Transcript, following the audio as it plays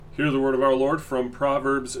Hear the word of our Lord from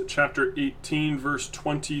Proverbs chapter 18, verse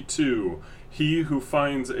 22. He who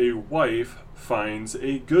finds a wife finds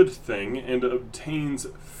a good thing and obtains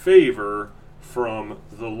favor from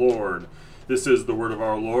the Lord. This is the word of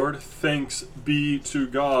our Lord. Thanks be to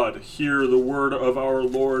God. Hear the word of our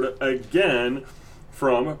Lord again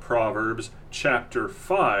from Proverbs chapter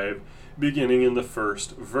 5, beginning in the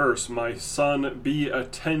first verse. My son, be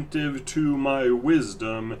attentive to my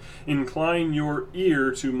wisdom. Incline your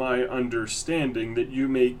ear to my understanding, that you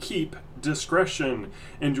may keep discretion,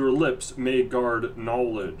 and your lips may guard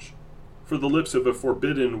knowledge. For the lips of a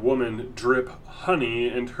forbidden woman drip honey,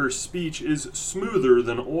 and her speech is smoother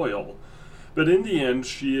than oil. But in the end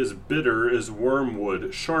she is bitter as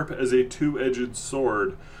wormwood, sharp as a two-edged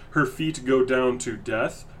sword. Her feet go down to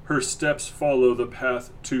death. Her steps follow the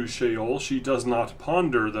path to Sheol. She does not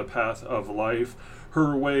ponder the path of life.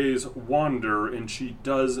 Her ways wander, and she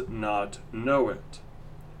does not know it.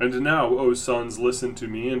 And now, O sons, listen to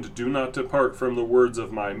me, and do not depart from the words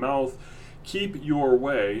of my mouth. Keep your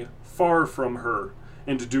way far from her,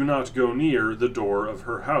 and do not go near the door of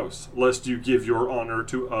her house, lest you give your honor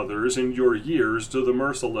to others and your years to the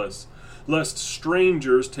merciless. Lest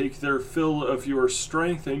strangers take their fill of your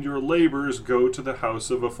strength, and your labors go to the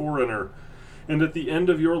house of a foreigner. And at the end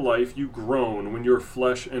of your life you groan when your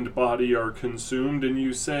flesh and body are consumed, and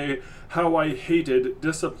you say, How I hated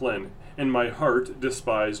discipline, and my heart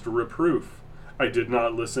despised reproof. I did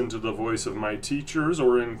not listen to the voice of my teachers,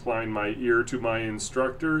 or incline my ear to my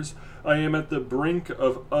instructors. I am at the brink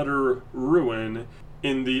of utter ruin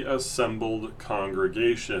in the assembled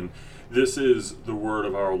congregation. This is the word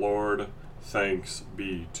of our Lord. Thanks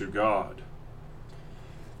be to God.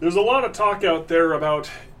 There's a lot of talk out there about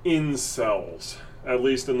incels, at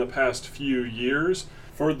least in the past few years.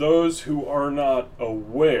 For those who are not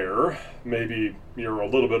aware, maybe you're a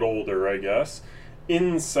little bit older, I guess,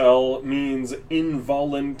 incel means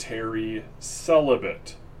involuntary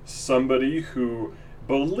celibate. Somebody who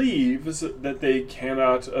believes that they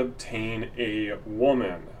cannot obtain a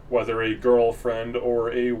woman, whether a girlfriend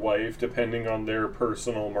or a wife, depending on their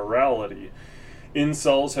personal morality.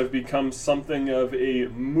 Incels have become something of a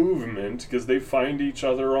movement because they find each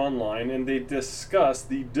other online and they discuss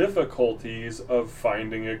the difficulties of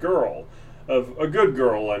finding a girl, of a good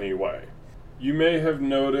girl anyway. You may have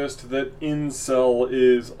noticed that incel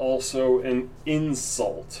is also an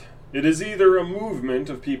insult. It is either a movement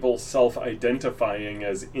of people self-identifying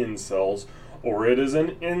as incels, or it is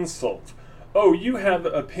an insult. Oh, you have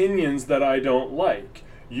opinions that I don't like.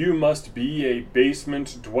 You must be a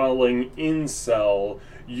basement-dwelling incel,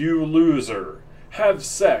 you loser. Have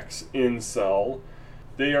sex, incel.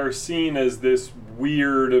 They are seen as this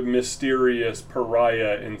weird, mysterious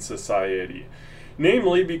pariah in society.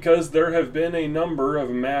 Namely because there have been a number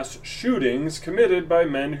of mass shootings committed by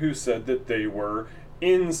men who said that they were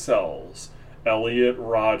incels. Elliot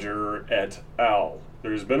Rodger et al.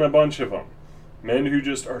 There's been a bunch of them. Men who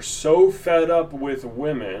just are so fed up with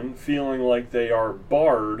women, feeling like they are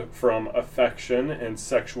barred from affection and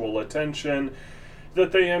sexual attention,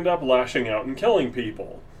 that they end up lashing out and killing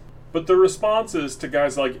people. But the responses to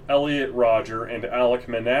guys like Elliot Rodger and Alec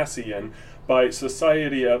Manassian by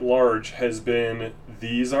society at large has been,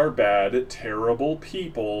 these are bad, terrible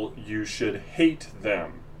people, you should hate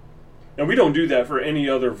them. And we don't do that for any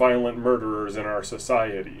other violent murderers in our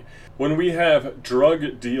society. When we have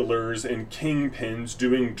drug dealers and kingpins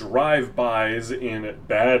doing drive-bys in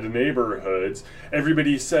bad neighborhoods,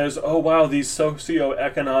 everybody says, oh wow, these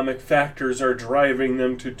socioeconomic factors are driving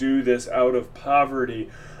them to do this out of poverty.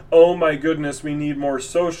 Oh my goodness, we need more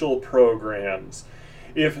social programs.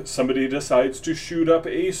 If somebody decides to shoot up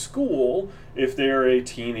a school, if they are a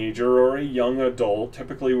teenager or a young adult,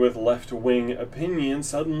 typically with left-wing opinions,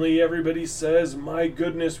 suddenly everybody says, my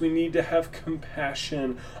goodness, we need to have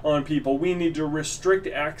compassion on people. We need to restrict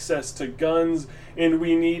access to guns, and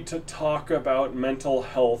we need to talk about mental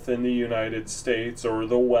health in the United States or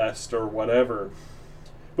the West or whatever.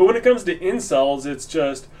 But when it comes to incels, it's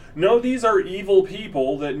just, no, these are evil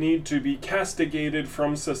people that need to be castigated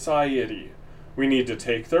from society. We need to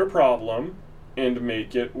take their problem and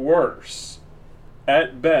make it worse.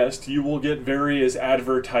 At best, you will get various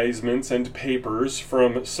advertisements and papers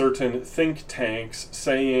from certain think tanks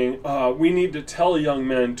saying, we need to tell young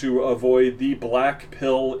men to avoid the black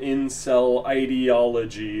pill incel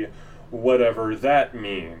ideology, whatever that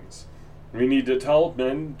means. We need to tell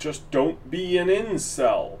men, just don't be an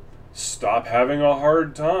incel. Stop having a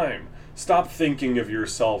hard time. Stop thinking of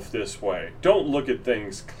yourself this way. Don't look at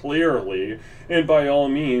things clearly, and by all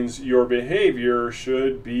means, your behavior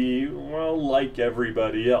should be, well, like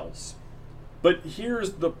everybody else. But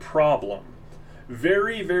here's the problem.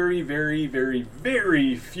 Very, very, very, very,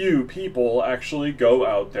 very few people actually go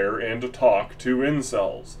out there and talk to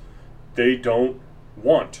incels. They don't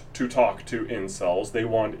want to talk to incels. They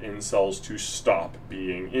want incels to stop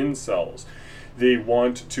being incels. They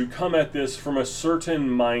want to come at this from a certain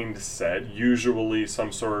mindset, usually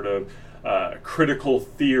some sort of critical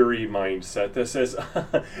theory mindset that says,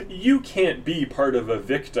 you can't be part of a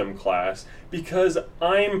victim class because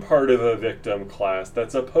I'm part of a victim class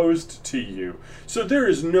that's opposed to you. So there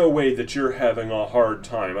is no way that you're having a hard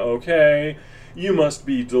time, okay? You must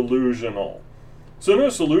be delusional. So no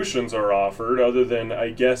solutions are offered other than,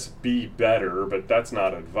 I guess, be better, but that's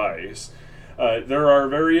not advice. There are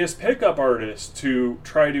various pickup artists who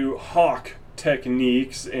try to hawk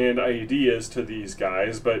techniques and ideas to these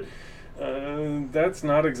guys, but that's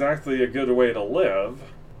not exactly a good way to live.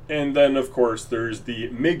 And then, of course, there's the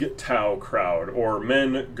MGTOW crowd, or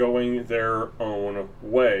men going their own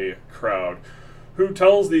way crowd, who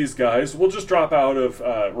tells these guys, we'll just drop out of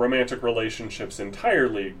romantic relationships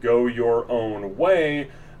entirely, go your own way,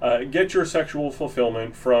 get your sexual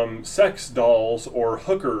fulfillment from sex dolls or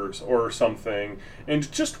hookers or something,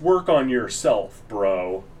 and just work on yourself,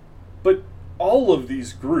 bro. But all of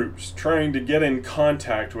these groups trying to get in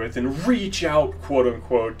contact with and reach out,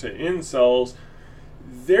 quote-unquote, to incels,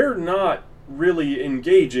 they're not really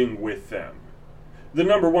engaging with them. The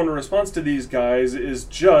number one response to these guys is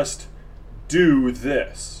just, do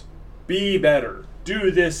this. Be better.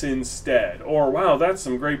 Do this instead. Or, wow, that's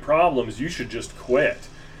some great problems. You should just quit.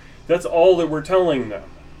 That's all that we're telling them.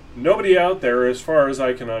 Nobody out there, as far as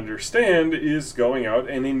I can understand, is going out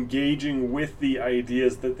and engaging with the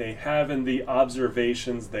ideas that they have and the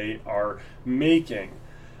observations they are making.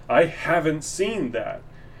 I haven't seen that.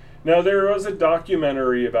 Now, there was a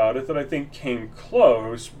documentary about it that I think came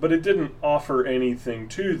close, but it didn't offer anything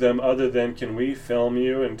to them other than, can we film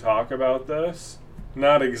you and talk about this?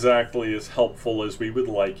 Not exactly as helpful as we would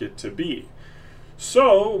like it to be.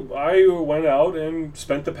 So I went out and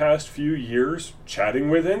spent the past few years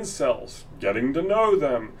chatting with incels, getting to know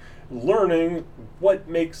them, learning what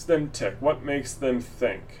makes them tick, what makes them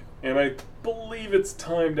think. And I believe it's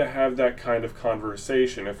time to have that kind of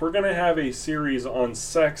conversation. If we're going to have a series on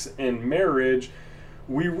sex and marriage,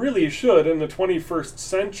 we really should, in the 21st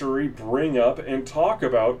century, bring up and talk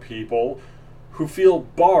about people who feel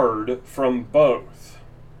barred from both.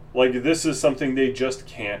 Like this is something they just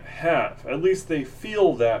can't have. At least they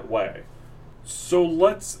feel that way. So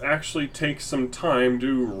let's actually take some time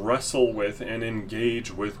to wrestle with and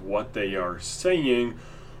engage with what they are saying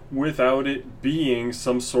without it being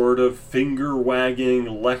some sort of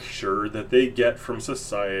finger-wagging lecture that they get from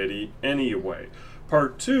society anyway.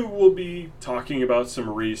 Part 2 will be talking about some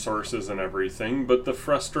resources and everything, but the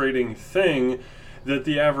frustrating thing that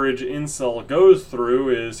the average incel goes through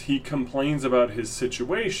is he complains about his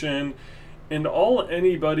situation, and all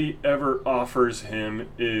anybody ever offers him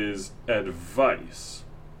is advice.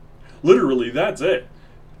 Literally, that's it.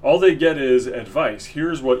 All they get is advice.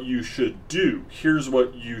 Here's what you should do. Here's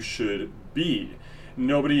what you should be.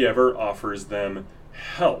 Nobody ever offers them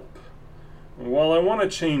help. Well, I want to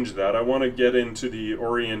change that. I want to get into the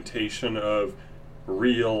orientation of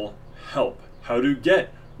real help. How to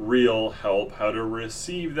get real help, how to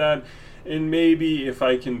receive that, and maybe if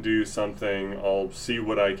I can do something, I'll see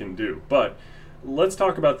what I can do. But let's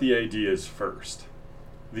talk about the ideas first.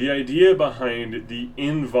 The idea behind the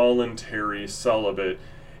involuntary celibate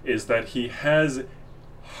is that he has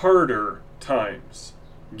harder times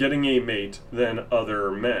getting a mate than other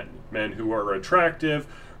men. Men who are attractive,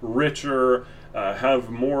 richer, have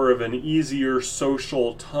more of an easier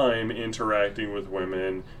social time interacting with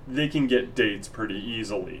women. They can get dates pretty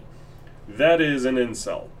easily. That is an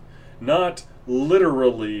incel. Not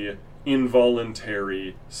literally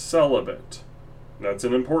involuntary celibate. That's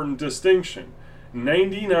an important distinction.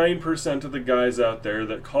 99% of the guys out there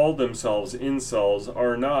that call themselves incels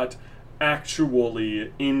are not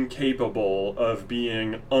actually incapable of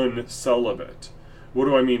being uncelibate. What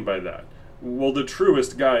do I mean by that? Well, the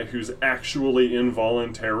truest guy who's actually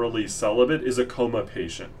involuntarily celibate is a coma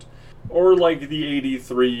patient. Or like the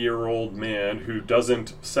 83-year-old man who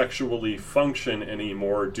doesn't sexually function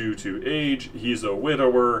anymore due to age, he's a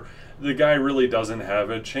widower, the guy really doesn't have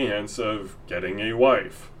a chance of getting a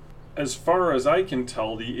wife. As far as I can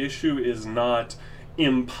tell, the issue is not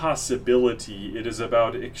impossibility, it is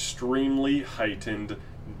about extremely heightened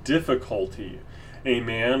difficulty. A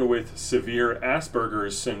man with severe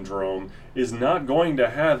Asperger's syndrome is not going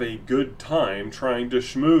to have a good time trying to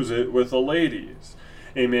schmooze it with the ladies.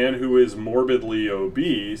 A man who is morbidly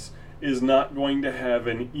obese is not going to have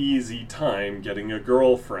an easy time getting a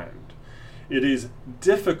girlfriend. It is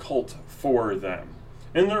difficult for them.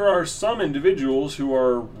 And there are some individuals who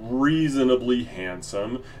are reasonably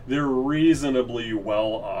handsome, they're reasonably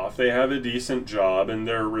well off, they have a decent job, and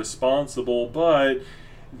they're responsible, but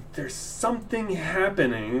there's something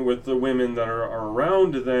happening with the women that are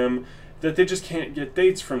around them that they just can't get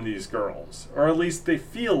dates from these girls, or at least they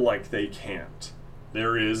feel like they can't.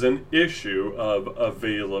 There is an issue of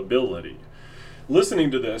availability.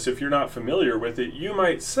 Listening to this, if you're not familiar with it, you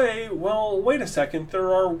might say, well, wait a second,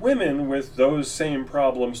 there are women with those same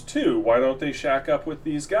problems too. Why don't they shack up with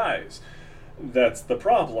these guys? That's the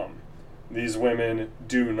problem. These women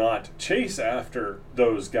do not chase after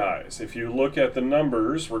those guys. If you look at the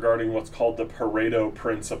numbers regarding what's called the Pareto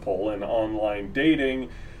principle in online dating,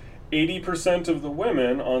 80% of the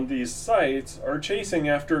women on these sites are chasing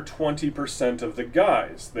after 20% of the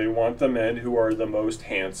guys. They want the men who are the most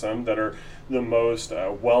handsome, that are the most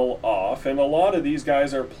well off, and a lot of these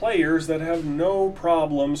guys are players that have no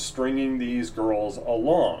problem stringing these girls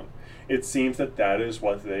along. It seems that that is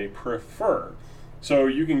what they prefer. So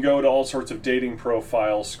you can go to all sorts of dating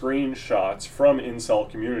profile screenshots from incel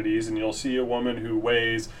communities, and you'll see a woman who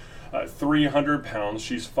weighs 300 pounds,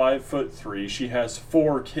 she's 5'3", she has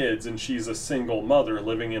 4 kids, and she's a single mother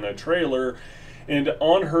living in a trailer. And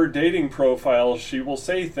on her dating profile, she will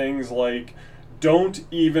say things like, "Don't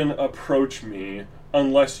even approach me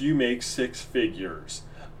unless you make 6 figures.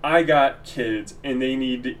 I got kids and they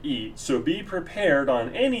need to eat, so be prepared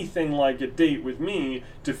on anything like a date with me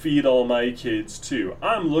to feed all my kids too.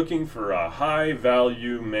 I'm looking for a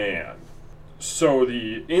high-value man." So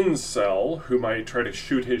the incel, who might try to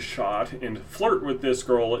shoot his shot and flirt with this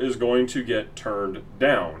girl, is going to get turned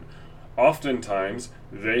down. Oftentimes,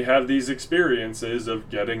 they have these experiences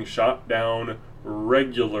of getting shot down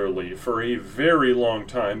regularly for a very long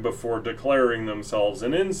time before declaring themselves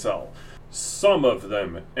an incel. Some of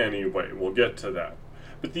them, anyway. We'll get to that.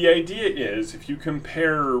 But the idea is, if you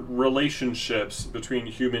compare relationships between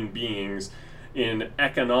human beings in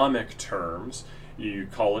economic terms, you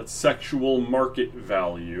call it sexual market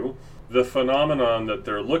value. The phenomenon that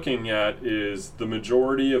they're looking at is the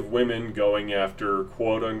majority of women going after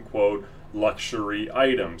quote-unquote luxury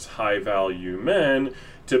items. High-value men,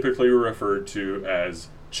 typically referred to as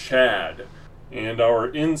Chad. And our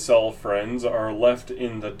incel friends are left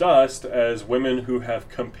in the dust as women who have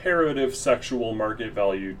comparative sexual market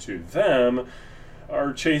value to them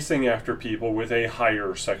are chasing after people with a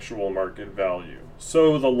higher sexual market value.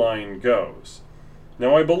 So the line goes.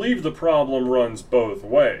 Now, I believe the problem runs both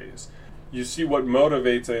ways. You see, what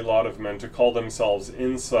motivates a lot of men to call themselves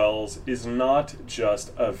incels is not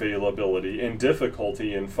just availability and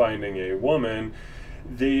difficulty in finding a woman.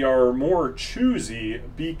 They are more choosy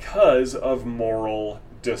because of moral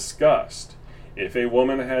disgust. If a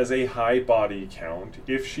woman has a high body count,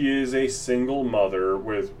 if she is a single mother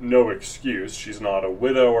with no excuse, she's not a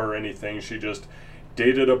widow or anything, she just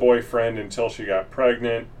dated a boyfriend until she got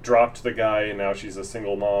pregnant, dropped the guy, and now she's a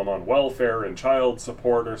single mom on welfare and child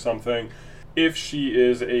support or something. If she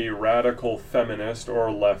is a radical feminist or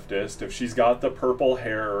leftist, if she's got the purple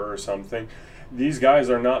hair or something, these guys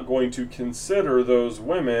are not going to consider those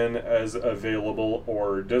women as available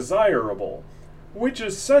or desirable, which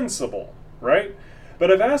is sensible, right? But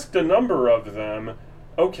I've asked a number of them,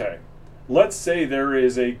 okay, let's say there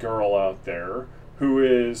is a girl out there who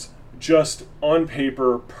is just on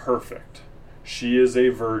paper perfect. She is a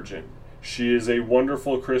virgin. She is a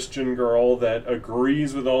wonderful Christian girl that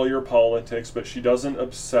agrees with all your politics, but she doesn't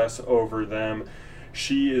obsess over them.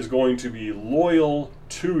 She is going to be loyal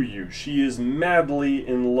to you. She is madly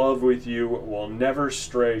in love with you, will never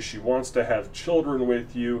stray. She wants to have children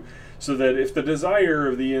with you, so that if the desire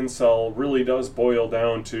of the incel really does boil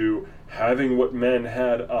down to having what men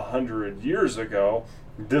had 100 years ago,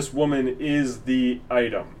 this woman is the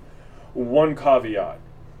item. One caveat.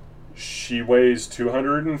 She weighs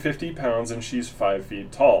 250 pounds and she's 5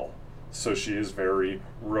 feet tall, so she is very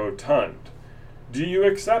rotund. Do you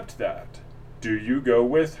accept that? Do you go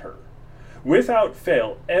with her? Without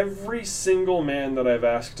fail, every single man that I've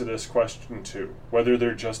asked this question to, whether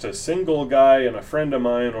they're just a single guy and a friend of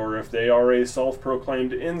mine, or if they are a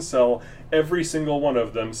self-proclaimed incel, every single one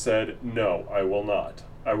of them said, "No, I will not.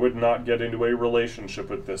 I would not get into a relationship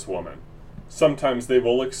with this woman." Sometimes they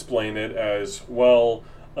will explain it as, well,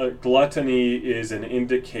 gluttony is an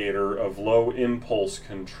indicator of low impulse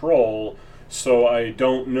control, so I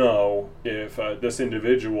don't know if this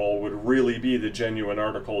individual would really be the genuine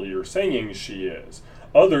article you're saying she is.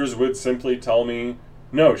 Others would simply tell me,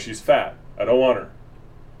 "No, she's fat. I don't want her."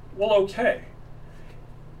 Well, okay.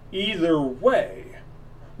 Either way,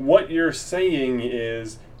 what you're saying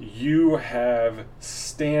is you have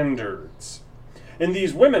standards. And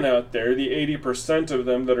these women out there, the 80% of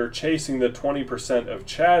them that are chasing the 20% of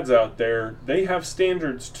chads out there, they have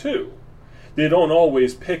standards too. They don't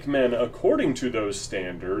always pick men according to those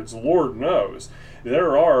standards, Lord knows.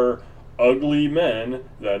 There are ugly men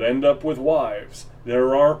that end up with wives.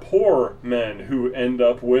 There are poor men who end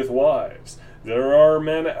up with wives. There are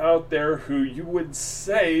men out there who you would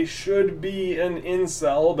say should be an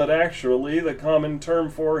incel, but actually the common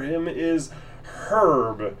term for him is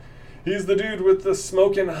herb. He's the dude with the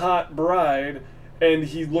smoking hot bride, and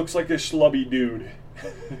he looks like a schlubby dude.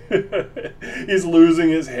 He's losing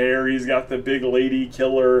his hair. He's got the big lady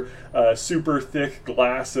killer, super thick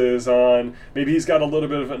glasses on. Maybe he's got a little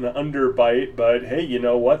bit of an underbite, but hey, you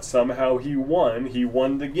know what? Somehow he won. He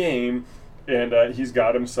won the game, and he's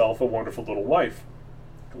got himself a wonderful little wife.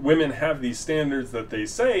 Women have these standards that they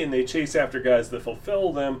say, and they chase after guys that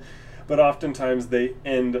fulfill them, but oftentimes they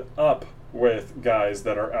end up with guys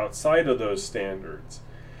that are outside of those standards.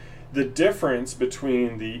 The difference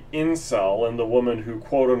between the incel and the woman who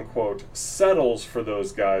quote-unquote settles for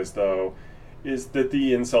those guys, though, is that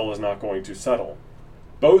the incel is not going to settle.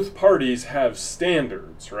 Both parties have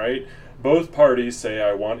standards, right? Both parties say,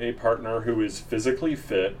 I want a partner who is physically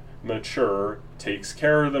fit, mature, takes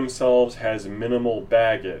care of themselves, has minimal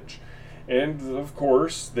baggage. And, of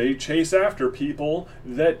course, they chase after people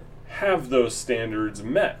that have those standards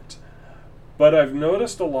met. But I've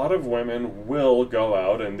noticed a lot of women will go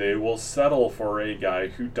out and they will settle for a guy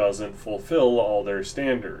who doesn't fulfill all their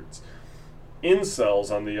standards.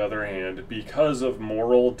 Incels, on the other hand, because of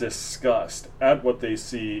moral disgust at what they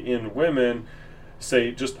see in women,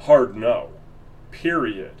 say just hard no.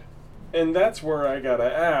 Period. And that's where I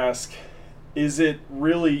gotta ask, is it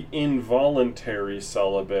really involuntary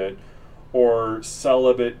celibate, or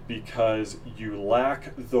celibate because you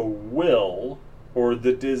lack the will or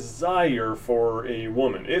the desire for a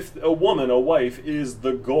woman? If a woman, a wife, is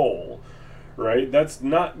the goal, right, that's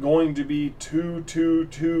not going to be too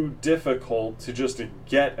difficult to just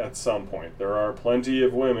get at some point. There are plenty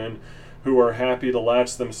of women who are happy to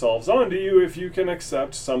latch themselves onto you if you can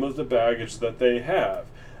accept some of the baggage that they have.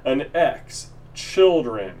 An ex,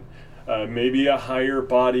 children, maybe a higher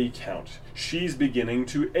body count. She's beginning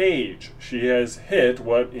to age. She has hit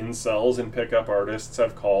what incels and pickup artists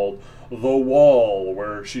have called the wall,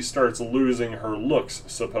 where she starts losing her looks,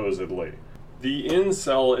 supposedly. The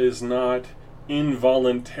incel is not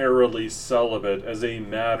involuntarily celibate as a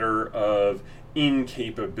matter of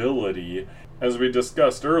incapability. As we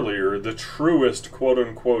discussed earlier, the truest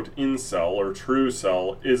quote-unquote incel or true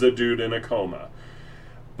cell is a dude in a coma.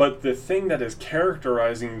 But the thing that is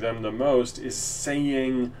characterizing them the most is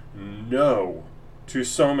saying no to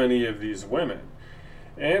so many of these women.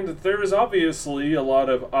 And there's obviously a lot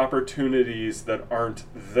of opportunities that aren't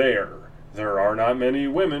there. There are not many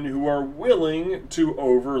women who are willing to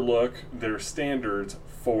overlook their standards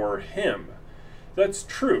for him. That's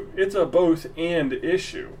true. It's a both and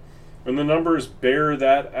issue. And the numbers bear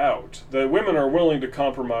that out. The women are willing to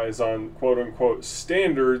compromise on quote-unquote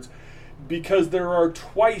standards because there are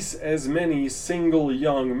twice as many single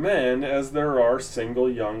young men as there are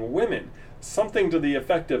single young women. Something to the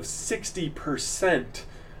effect of 60%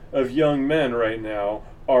 of young men right now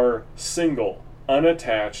are single,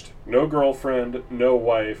 unattached, no girlfriend, no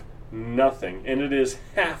wife, nothing. And it is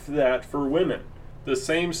half that for women. The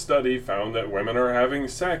same study found that women are having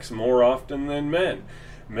sex more often than men.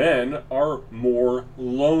 Men are more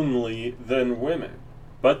lonely than women.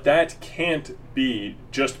 But that can't be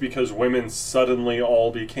just because women suddenly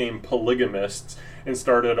all became polygamists and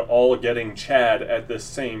started all getting Chad at the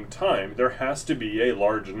same time. There has to be a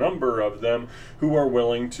large number of them who are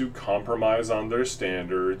willing to compromise on their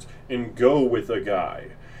standards and go with a guy.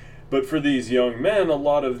 But for these young men, a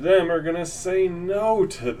lot of them are going to say no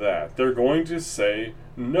to that. They're going to say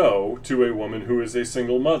no to a woman who is a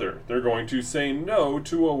single mother. They're going to say no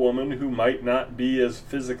to a woman who might not be as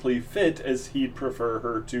physically fit as he'd prefer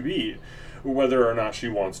her to be, whether or not she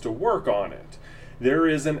wants to work on it. There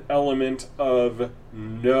is an element of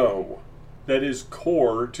no that is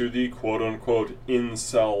core to the quote-unquote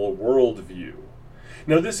incel worldview.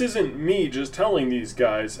 Now, this isn't me just telling these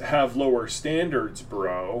guys, have lower standards,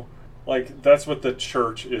 bro. Like, that's what the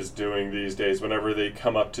church is doing these days whenever they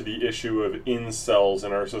come up to the issue of incels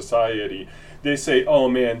in our society. They say, oh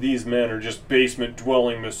man, these men are just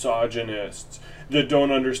basement-dwelling misogynists that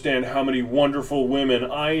don't understand how many wonderful women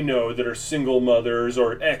I know that are single mothers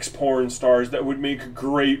or ex-porn stars that would make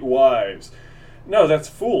great wives. No, that's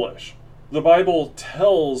foolish. The Bible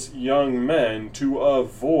tells young men to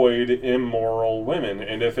avoid immoral women,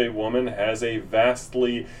 and if a woman has a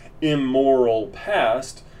vastly immoral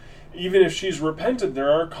past, Even if she's repented,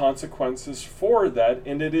 there are consequences for that,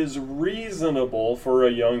 and it is reasonable for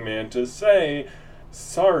a young man to say,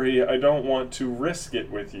 sorry, I don't want to risk it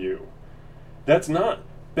with you. That's not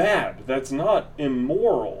bad. That's not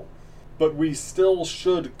immoral. But we still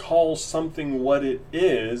should call something what it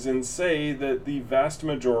is and say that the vast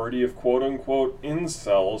majority of quote-unquote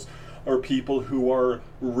incels are people who are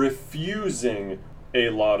refusing a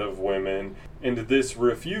lot of women, and this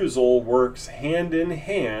refusal works hand in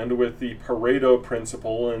hand with the Pareto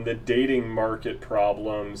principle and the dating market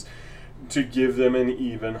problems to give them an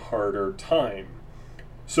even harder time.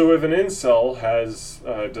 So if an incel has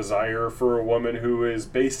a desire for a woman who is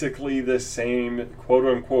basically the same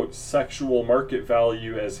quote-unquote sexual market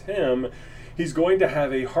value as him, he's going to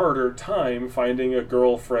have a harder time finding a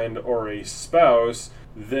girlfriend or a spouse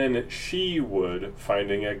than she would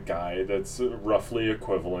finding a guy that's roughly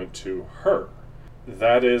equivalent to her.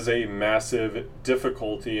 That is a massive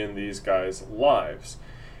difficulty in these guys' lives.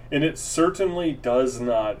 And it certainly does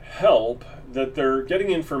not help that they're getting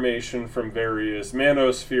information from various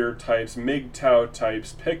manosphere types, MGTOW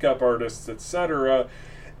types, pickup artists, etc.,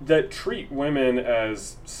 that treat women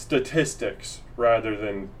as statistics rather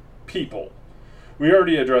than people. We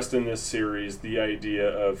already addressed in this series the idea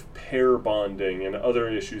of pair bonding and other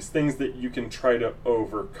issues, things that you can try to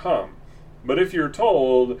overcome. But if you're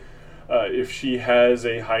told, if she has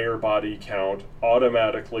a higher body count,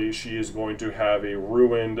 automatically she is going to have a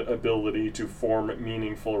ruined ability to form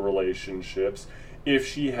meaningful relationships. If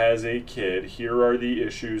she has a kid, here are the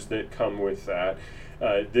issues that come with that.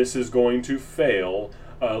 This is going to fail.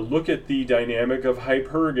 Look at the dynamic of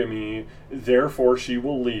hypergamy, therefore she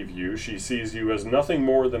will leave you. She sees you as nothing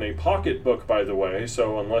more than a pocketbook, by the way,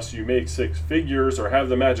 so unless you make 6 figures or have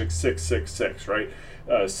the magic 666, right?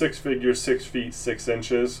 6 figures, 6 feet, 6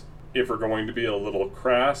 inches, if we're going to be a little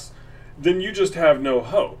crass, then you just have no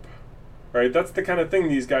hope, right? That's the kind of thing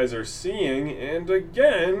these guys are seeing, and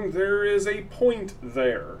again, there is a point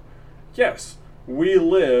there. Yes, we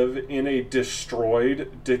live in a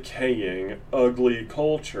destroyed, decaying, ugly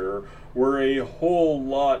culture where a whole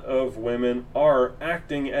lot of women are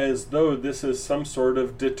acting as though this is some sort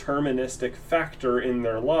of deterministic factor in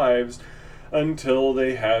their lives until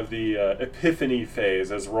they have the epiphany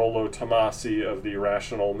phase, as Rollo Tomasi of the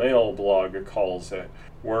Rational Male blog calls it,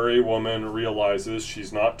 where a woman realizes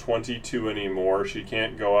she's not 22 anymore, she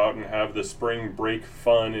can't go out and have the spring break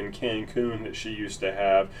fun in Cancun that she used to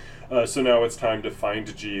have, so now it's time to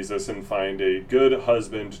find Jesus and find a good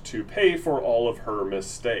husband to pay for all of her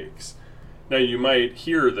mistakes. Now you might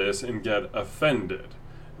hear this and get offended.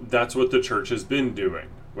 That's what the church has been doing.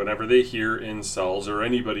 Whenever they hear incels or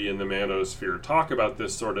anybody in the manosphere talk about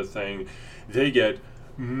this sort of thing, they get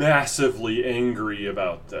massively angry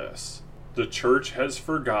about this. The church has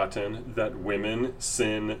forgotten that women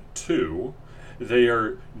sin too. They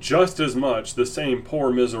are just as much the same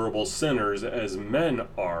poor, miserable sinners as men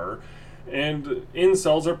are, and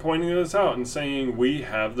incels are pointing this out and saying we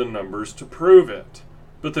have the numbers to prove it.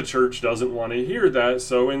 But the church doesn't want to hear that,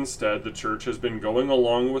 so instead the church has been going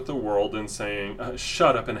along with the world and saying,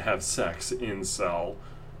 shut up and have sex, incel.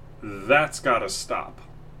 That's got to stop.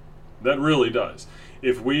 That really does.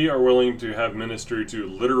 If we are willing to have ministry to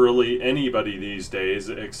literally anybody these days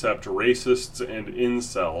except racists and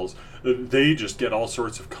incels, they just get all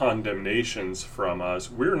sorts of condemnations from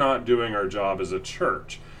us. We're not doing our job as a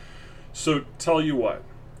church. So tell you what,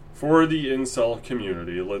 for the incel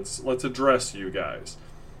community, let's address you guys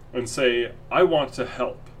and say, I want to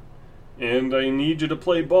help, and I need you to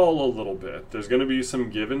play ball a little bit. There's going to be some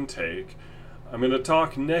give and take. I'm going to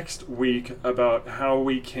talk next week about how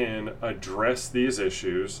we can address these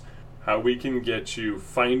issues, how we can get you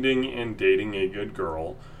finding and dating a good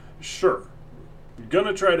girl. Sure, I'm going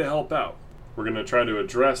to try to help out. We're going to try to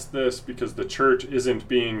address this because the church isn't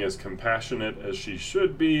being as compassionate as she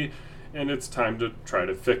should be, and it's time to try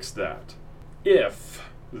to fix that. If,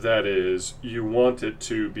 that is, you want it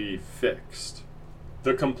to be fixed.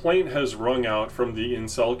 The complaint has rung out from the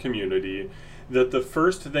incel community that the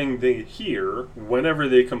first thing they hear whenever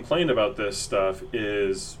they complain about this stuff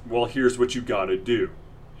is, well, here's what you gotta do.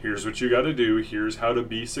 Here's what you gotta do, here's how to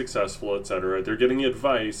be successful, etc. They're getting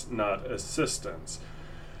advice, not assistance.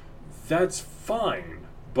 That's fine,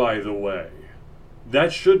 by the way.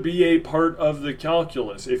 That should be a part of the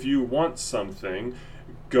calculus. If you want something,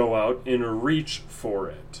 go out and reach for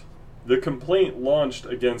it. The complaint launched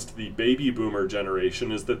against the baby boomer generation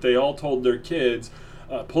is that they all told their kids,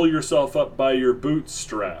 pull yourself up by your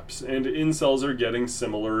bootstraps, and incels are getting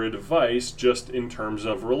similar advice just in terms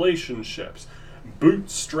of relationships.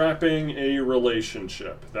 bootstrapping a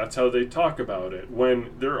relationship. That's how they talk about it.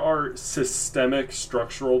 When there are systemic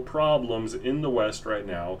structural problems in the West right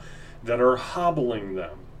now that are hobbling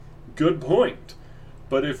them. Good point.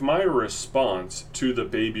 But if my response to the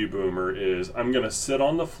baby boomer is, I'm going to sit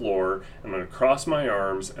on the floor, I'm going to cross my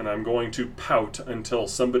arms, and I'm going to pout until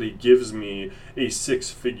somebody gives me a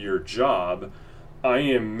 6-figure job, I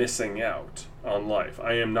am missing out on life.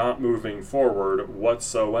 I am not moving forward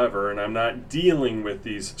whatsoever, and I'm not dealing with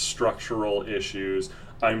these structural issues.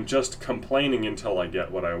 I'm just complaining until I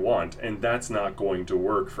get what I want, and that's not going to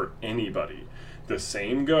work for anybody. The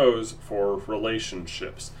same goes for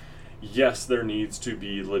relationships. Yes, there needs to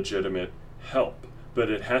be legitimate help, but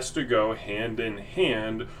it has to go hand in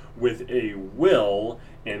hand with a will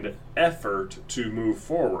and effort to move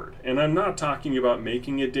forward. And I'm not talking about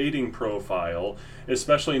making a dating profile,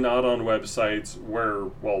 especially not on websites where,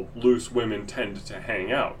 loose women tend to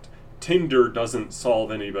hang out. Tinder doesn't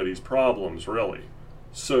solve anybody's problems, really.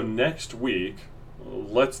 So next week,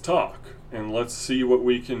 let's talk, and let's see what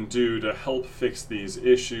we can do to help fix these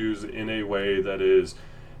issues in a way that is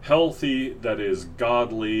healthy, that is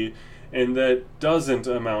godly, and that doesn't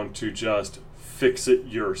amount to just fix it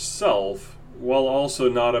yourself, while also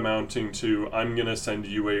not amounting to, I'm going to send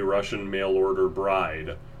you a Russian mail order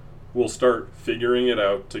bride. We'll start figuring it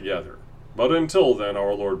out together. But until then,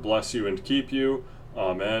 our Lord bless you and keep you.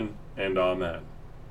 Amen and amen.